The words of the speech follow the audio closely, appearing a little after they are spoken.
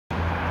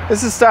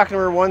This is stock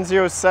number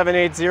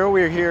 10780.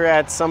 We're here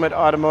at Summit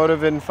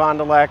Automotive in Fond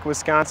du Lac,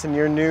 Wisconsin,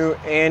 your new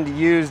and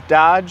used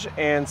Dodge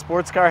and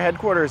sports car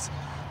headquarters.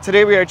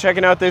 Today we are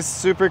checking out this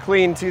super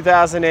clean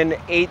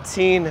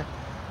 2018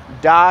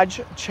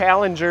 Dodge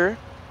Challenger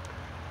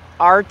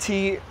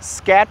RT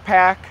Scat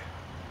Pack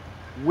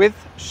with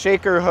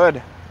shaker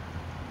hood.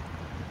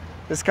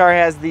 This car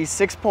has the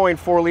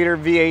 6.4 liter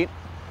V8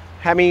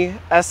 Hemi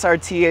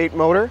SRT8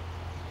 motor,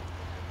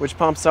 which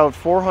pumps out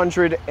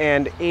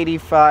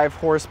 485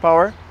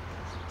 horsepower.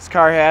 This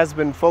car has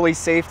been fully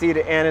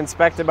safetied and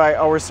inspected by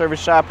our service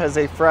shop, has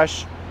a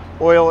fresh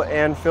oil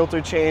and filter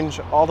change.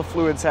 All the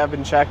fluids have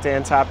been checked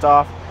and topped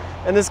off,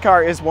 and this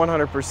car is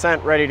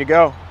 100% ready to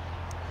go.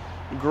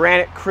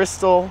 Granite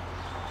Crystal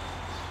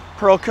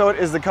Pearl Coat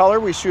is the color.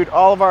 We shoot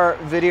all of our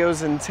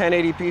videos in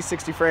 1080p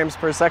 60 frames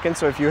per second,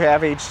 so if you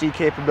have HD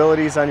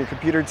capabilities on your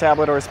computer,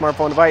 tablet, or a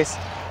smartphone device,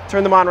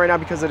 turn them on right now,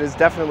 because it is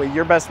definitely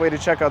your best way to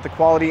check out the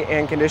quality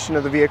and condition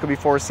of the vehicle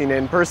before seeing it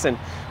in person.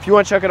 If you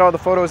want to check out all the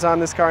photos on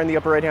this car, in the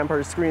upper right hand part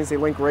of the screen is a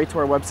link right to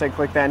our website.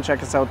 Click that and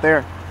check us out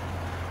there.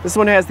 This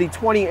one has the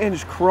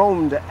 20-inch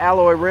chromed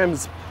alloy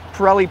rims,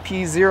 Pirelli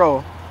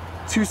Pzero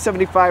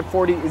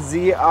 275/40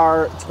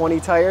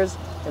 ZR20 tires,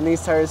 and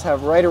these tires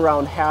have right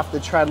around half the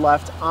tread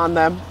left on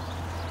them.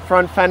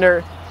 Front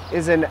fender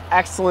is in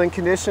excellent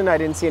condition. I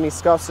didn't see any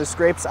scuffs or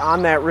scrapes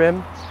on that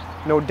rim.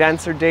 No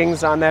dents or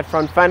dings on that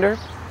front fender.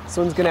 This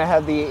one's going to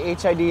have the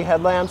HID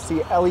headlamps,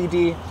 the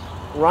LED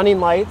running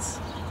lights,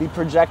 the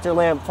projector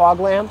lamp fog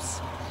lamps.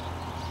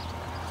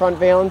 Front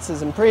valance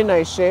is in pretty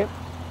nice shape.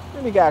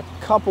 Maybe got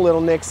a couple little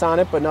nicks on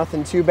it, but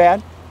nothing too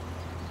bad.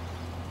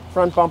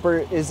 Front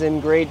bumper is in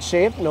great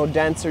shape. No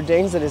dents or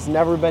dings. It has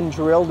never been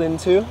drilled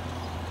into.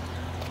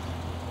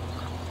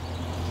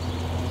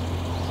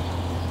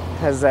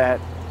 Has that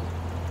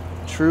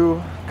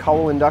true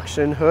Cowl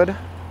induction hood.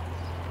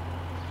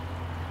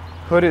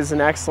 Hood is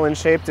in excellent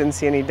shape, didn't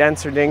see any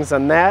dents or dings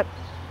on that.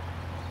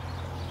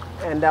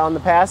 And down the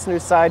passenger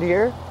side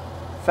here,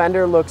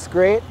 fender looks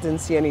great,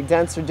 didn't see any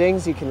dents or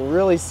dings. You can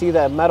really see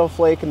that metal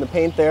flake in the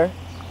paint there.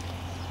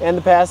 And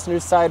the passenger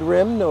side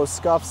rim, no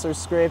scuffs or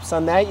scrapes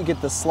on that. You get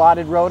the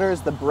slotted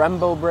rotors, the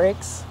Brembo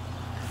brakes,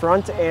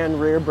 front and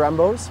rear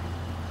Brembos.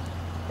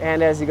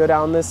 And as you go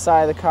down this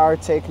side of the car,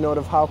 take note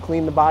of how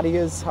clean the body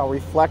is, how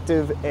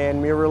reflective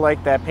and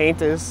mirror-like that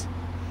paint is.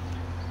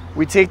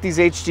 We take these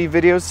HD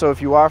videos, so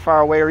if you are far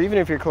away, or even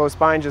if you're close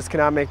by and just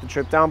cannot make the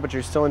trip down, but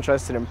you're still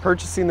interested in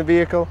purchasing the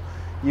vehicle,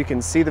 you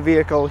can see the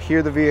vehicle,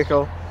 hear the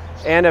vehicle,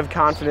 and have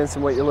confidence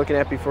in what you're looking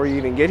at before you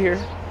even get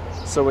here.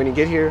 So when you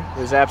get here,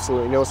 there's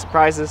absolutely no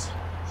surprises,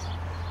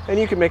 and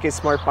you can make a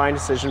smart buying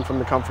decision from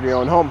the comfort of your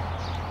own home.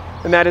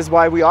 And that is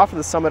why we offer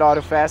the Summit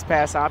Auto Fast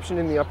Pass option.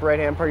 In the upper right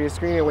hand part of your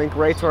screen, a link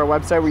right to our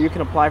website where you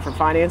can apply for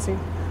financing,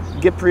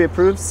 get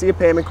pre-approved, see a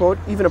payment quote,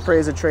 even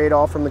appraise a trade,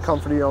 all from the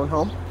comfort of your own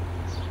home.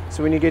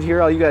 So when you get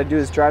here, all you got to do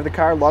is drive the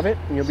car, love it,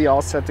 and you'll be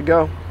all set to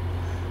go.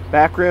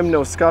 Back rim,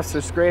 no scuffs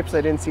or scrapes.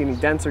 I didn't see any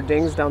dents or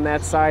dings down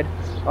that side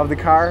of the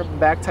car.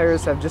 Back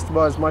tires have just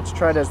about as much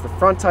tread as the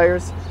front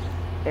tires,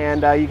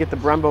 and you get the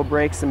Brembo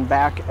brakes in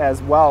back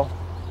as well.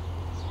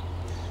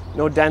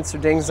 No dents or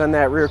dings on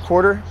that rear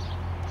quarter.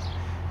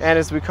 And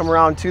as we come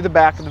around to the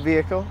back of the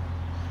vehicle,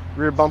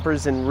 rear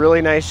bumper's in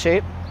really nice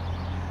shape.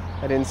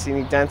 I didn't see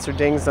any dents or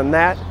dings on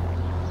that.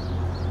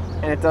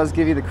 And it does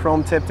give you the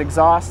chrome tipped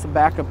exhaust, the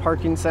backup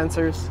parking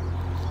sensors,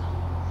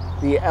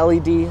 the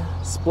LED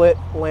split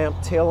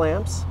lamp tail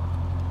lamps,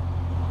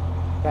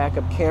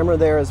 backup camera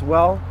there as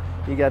well.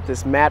 You got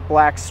this matte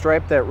black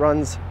stripe that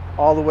runs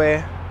all the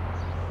way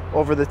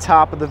over the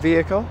top of the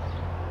vehicle.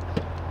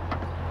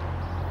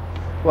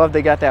 Love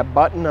they got that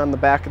button on the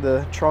back of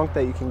the trunk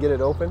that you can get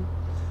it open.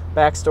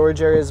 Back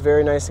storage area is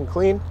very nice and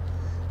clean,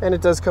 and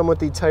it does come with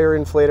the tire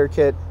inflator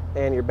kit,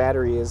 and your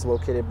battery is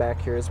located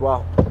back here as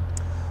well.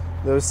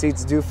 Those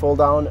seats do fold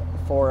down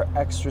for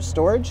extra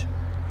storage.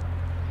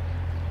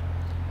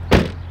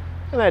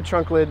 And that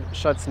trunk lid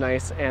shuts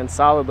nice and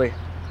solidly.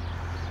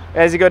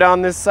 As you go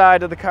down this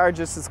side of the car,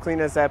 just as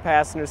clean as that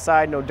passenger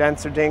side, no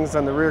dents or dings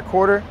on the rear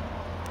quarter.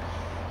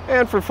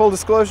 And for full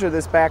disclosure,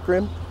 this back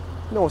rim,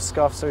 no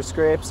scuffs or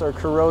scrapes or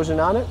corrosion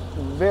on it.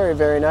 Very,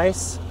 very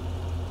nice.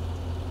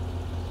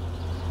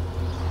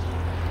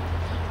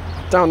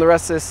 Down the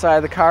rest of this side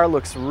of the car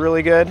looks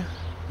really good.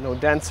 No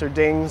dents or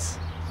dings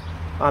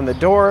on the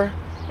door,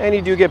 and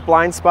you do get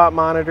blind spot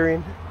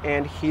monitoring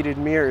and heated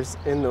mirrors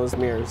in those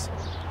mirrors.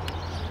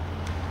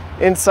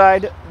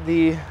 Inside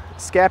the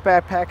Scat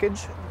Pack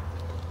package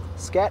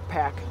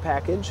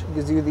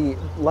gives you the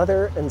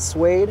leather and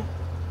suede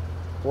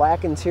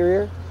black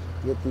interior.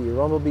 You get the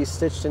Rumblebee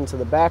stitched into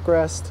the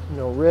backrest,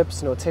 no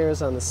rips, no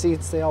tears on the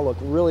seats. They all look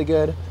really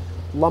good.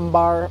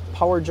 Lumbar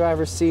power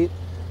driver seat,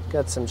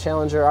 got some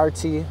Challenger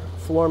RT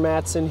floor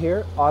mats in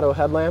here, auto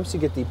headlamps. You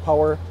get the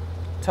power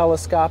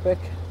telescopic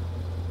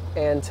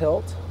and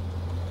tilt,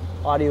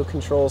 audio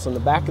controls on the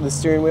back of the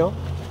steering wheel,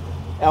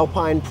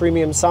 Alpine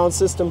premium sound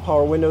system,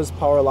 power windows,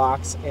 power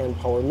locks, and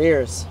power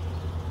mirrors.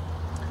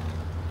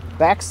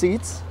 Back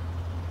seats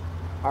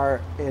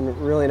are in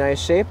really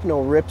nice shape.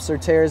 No rips or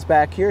tears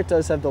back here. It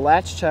does have the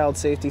Latch child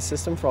safety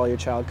system for all your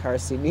child car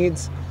seat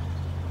needs,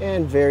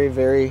 and very,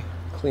 very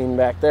clean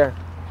back there.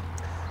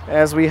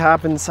 As we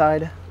hop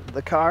inside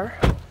the car,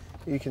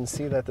 you can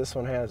see that this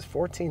one has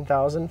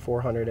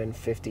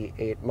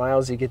 14,458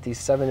 miles. You get the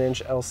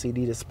 7-inch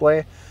LCD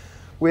display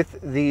with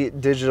the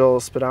digital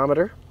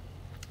speedometer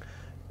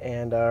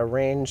and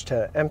range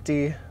to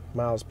empty,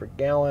 miles per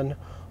gallon,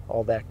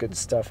 all that good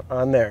stuff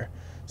on there.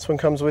 This one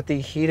comes with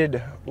the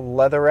heated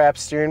leather wrap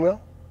steering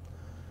wheel,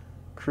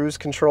 cruise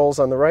controls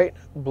on the right,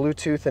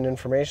 Bluetooth and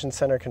information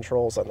center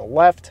controls on the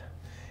left,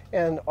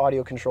 and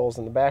audio controls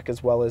in the back,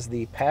 as well as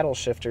the paddle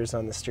shifters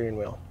on the steering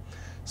wheel.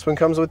 This one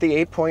comes with the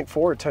 8.4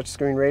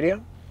 touchscreen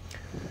radio.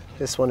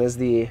 This one is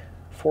the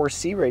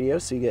 4C radio,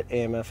 so you get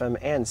AM, FM,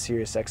 and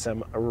Sirius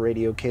XM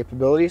radio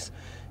capabilities.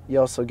 You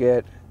also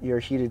get your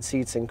heated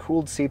seats and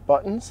cooled seat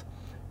buttons,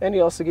 and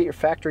you also get your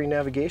factory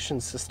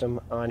navigation system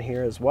on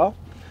here as well.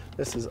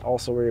 This is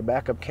also where your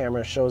backup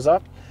camera shows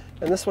up.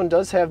 And this one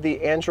does have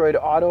the Android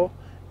Auto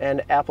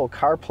and Apple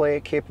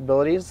CarPlay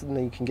capabilities, and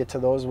then you can get to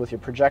those with your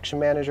projection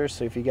manager.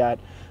 So if you got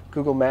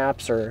Google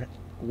Maps or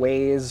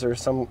Waze or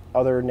some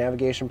other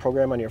navigation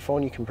program on your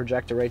phone, you can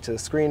project it right to the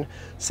screen.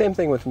 Same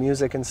thing with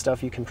music and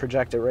stuff. You can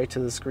project it right to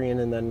the screen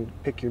and then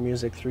pick your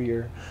music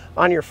through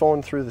on your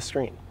phone through the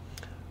screen.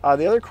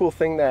 The other cool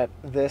thing that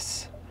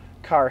this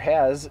car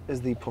has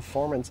is the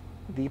performance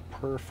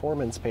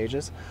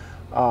pages.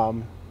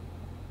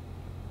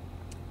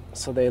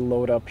 So they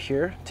load up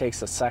here.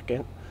 Takes a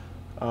second.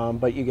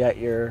 But you got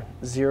your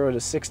 0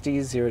 to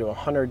 60, 0 to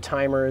 100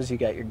 timers. You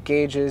got your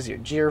gauges,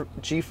 your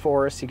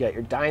G-force. You got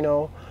your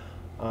dyno.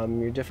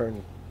 Your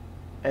different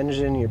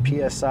engine,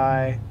 your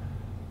PSI,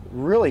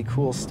 really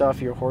cool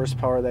stuff, your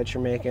horsepower that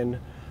you're making,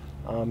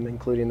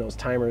 including those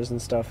timers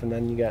and stuff, and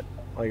then you got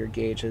all your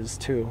gauges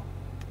too.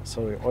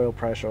 So your oil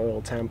pressure,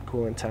 oil temp,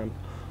 coolant temp,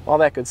 all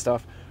that good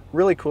stuff.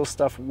 Really cool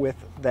stuff with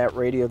that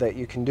radio that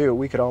you can do.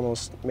 We could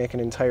almost make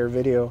an entire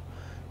video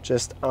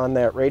just on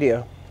that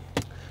radio.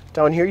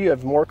 Down here you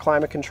have more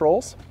climate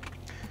controls,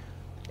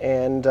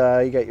 and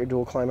you got your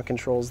dual climate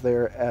controls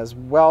there as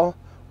well.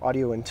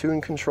 Audio and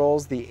tune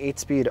controls, the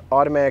 8-speed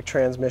automatic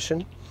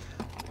transmission.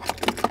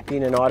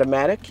 Being an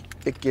automatic,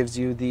 it gives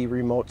you the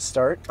remote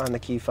start on the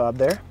key fob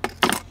there.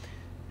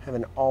 Have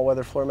an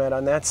all-weather floor mat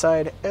on that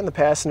side, and the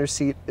passenger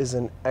seat is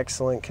in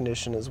excellent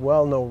condition as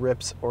well. No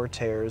rips or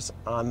tears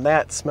on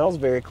that. Smells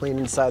very clean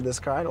inside this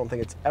car. I don't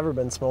think it's ever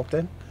been smoked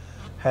in.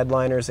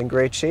 Headliner's in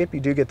great shape. You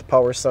do get the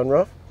power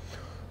sunroof.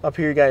 Up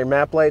here you got your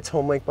map lights,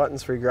 Homelink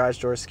buttons for your garage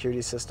door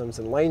security systems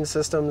and lighting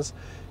systems,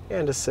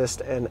 and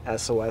assist and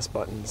SOS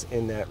buttons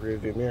in that rear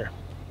view mirror.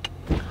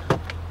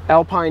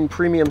 Alpine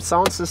premium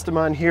sound system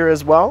on here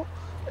as well.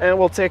 And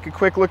we'll take a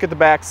quick look at the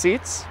back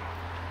seats.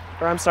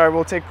 Or I'm sorry,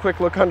 we'll take a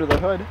quick look under the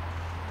hood.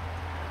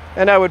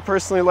 And I would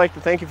personally like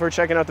to thank you for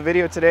checking out the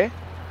video today.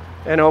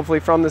 And hopefully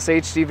from this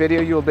HD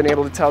video you'll have been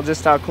able to tell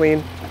just how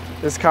clean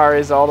this car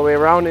is all the way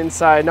around,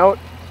 inside and out.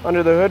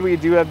 Under the hood we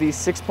do have the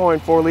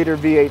 6.4 liter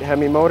V8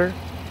 Hemi motor.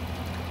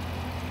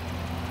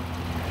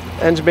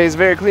 Engine bay is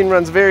very clean,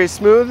 runs very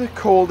smooth.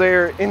 Cold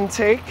air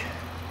intake.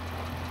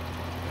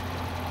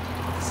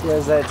 See,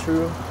 has that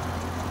true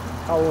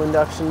Cowl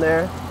induction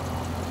there.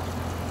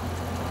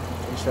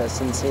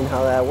 Interested in seeing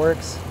how that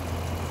works.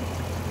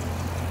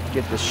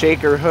 Get the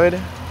shaker hood.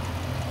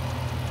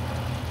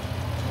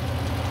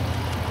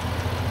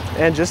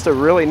 And just a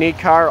really neat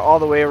car all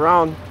the way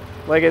around.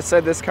 Like I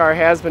said, this car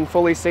has been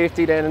fully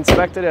safetied and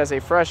inspected, as a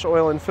fresh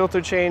oil and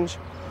filter change.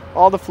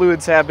 All the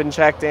fluids have been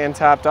checked and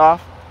topped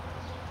off.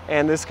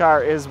 And this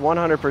car is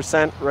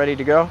 100% ready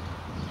to go.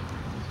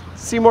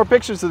 See more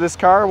pictures of this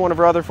car, one of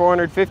our other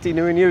 450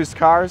 new and used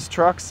cars,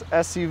 trucks,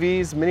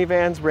 SUVs,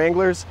 minivans,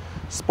 Wranglers,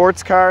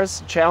 sports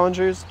cars,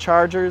 Challengers,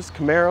 Chargers,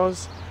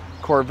 Camaros,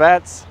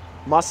 Corvettes,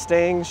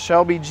 Mustangs,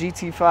 Shelby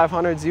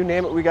GT500s, you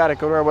name it, we got it.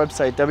 Go to our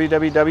website,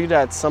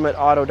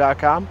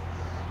 www.summitauto.com.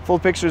 Full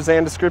pictures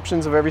and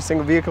descriptions of every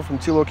single vehicle from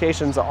 2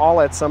 locations,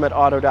 all at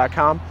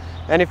summitauto.com.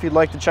 And if you'd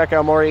like to check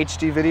out more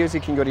HD videos,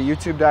 you can go to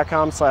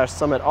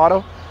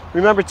youtube.com/summitauto.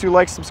 Remember to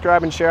like,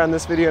 subscribe, and share on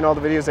this video and all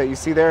the videos that you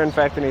see there. In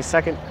fact, in a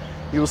second,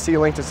 you will see a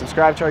link to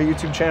subscribe to our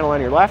YouTube channel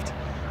on your left,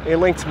 a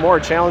link to more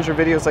Challenger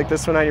videos like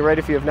this one on your right.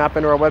 If you have not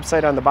been to our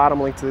website, on the bottom,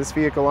 link to this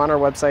vehicle on our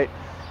website.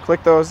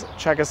 Click those,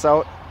 check us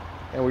out,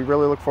 and we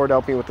really look forward to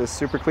helping you with this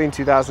super clean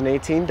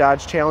 2018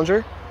 Dodge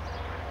Challenger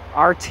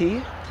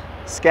RT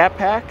Scat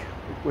Pack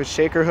with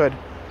shaker hood.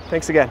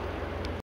 Thanks again.